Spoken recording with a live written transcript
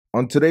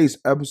On today's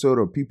episode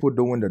of people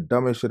doing the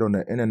dumbest shit on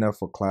the internet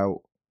for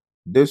clout,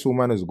 this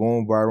woman is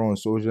going viral on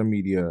social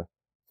media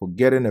for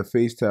getting a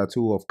face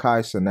tattoo of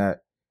Cenat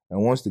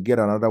and wants to get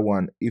another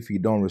one if he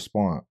don't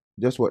respond.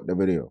 Just watch the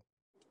video.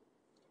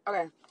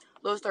 Okay,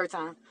 little story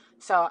time.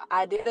 So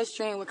I did a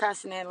stream with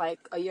Cenat like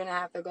a year and a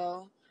half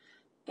ago,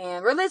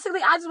 and realistically,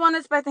 I just wasn't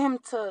expecting him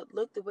to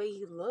look the way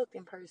he looked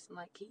in person.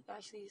 Like he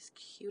actually is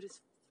cute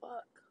as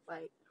fuck.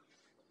 Like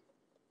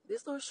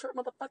this little short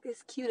motherfucker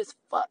is cute as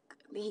fuck.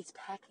 Then he's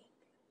packing.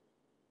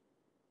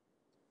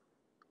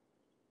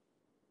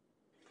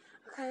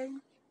 Okay.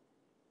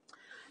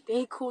 Then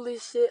he cool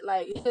as shit.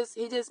 Like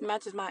he just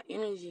matches my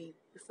energy.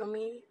 You feel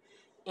me?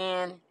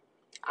 And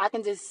I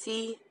can just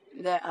see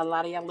that a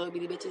lot of y'all little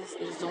bitty bitches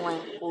is doing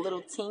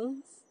little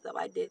things that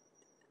I did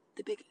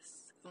the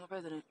biggest. I'm the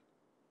president.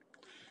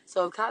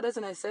 So if Kyle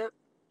doesn't accept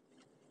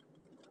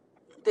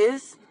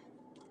this,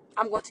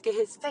 I'm going to get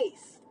his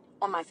face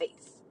on my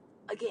face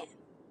again.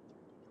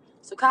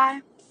 So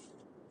Kai,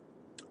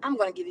 I'm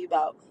going to give you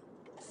about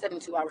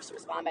 72 hours to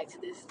respond back to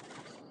this,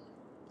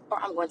 or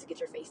I'm going to get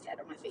your face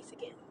tatted on my face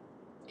again.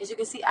 As you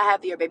can see, I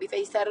have your baby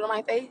face tatted on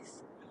my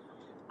face.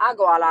 I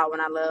go all out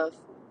when I love,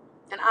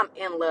 and I'm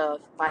in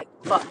love like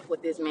fuck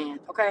with this man.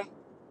 Okay,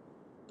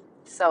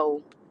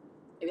 so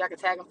if y'all can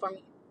tag him for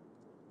me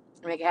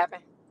and make it happen,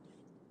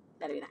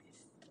 that'd be nice.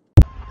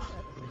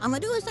 I'm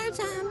gonna do a third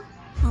time.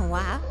 Oh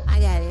wow, I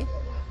got it.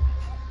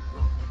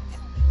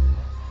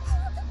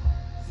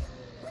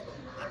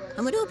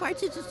 I'm gonna do a part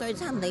two to third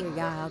time later,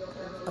 y'all.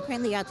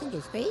 Apparently, y'all think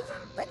it's crazy,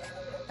 but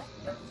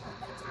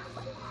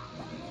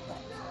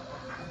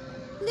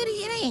little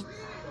it ain't.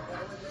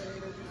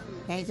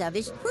 Turns out,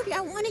 this proof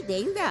y'all wanted. There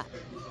you go.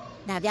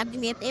 Now, if y'all do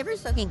me a favor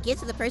so I can get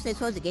to the person I'm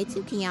supposed to get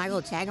to, can y'all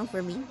go tag them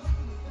for me?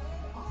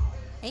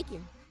 Thank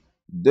you.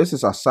 This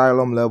is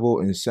asylum level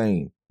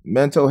insane.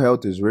 Mental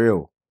health is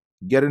real.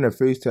 Getting a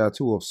face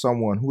tattoo of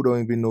someone who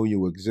don't even know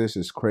you exist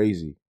is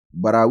crazy.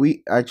 But are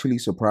we actually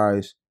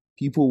surprised?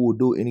 People will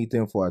do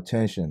anything for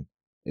attention.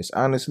 It's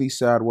honestly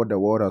sad what the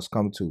world has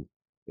come to.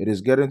 It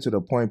is getting to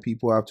the point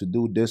people have to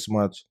do this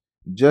much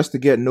just to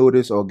get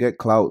noticed or get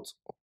clout.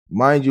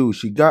 Mind you,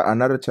 she got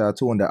another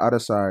tattoo on the other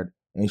side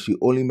and she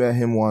only met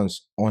him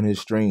once on his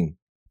stream.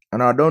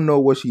 And I don't know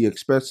what she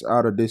expects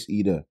out of this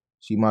either.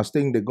 She must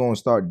think they're gonna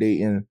start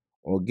dating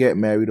or get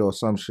married or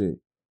some shit.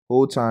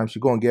 Whole time she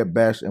gonna get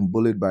bashed and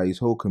bullied by his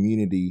whole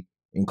community,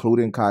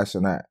 including Kai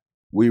Cenat.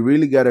 We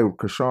really got a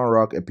Krishan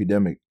Rock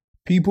epidemic.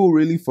 People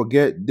really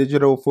forget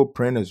digital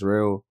footprint is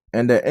real,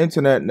 and the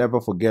internet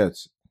never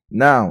forgets.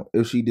 Now,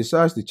 if she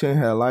decides to change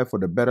her life for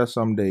the better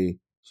someday,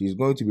 she's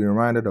going to be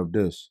reminded of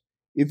this.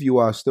 If you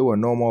are still a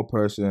normal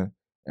person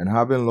and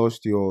haven't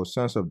lost your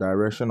sense of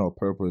direction or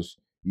purpose,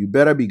 you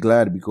better be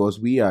glad because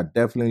we are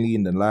definitely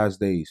in the last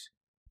days.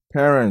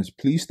 Parents,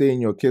 please stay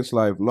in your kids'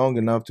 life long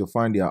enough to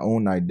find their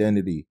own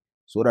identity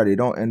so that they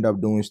don't end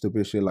up doing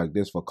stupid shit like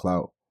this for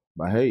clout.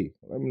 But hey,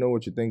 let me know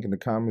what you think in the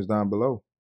comments down below.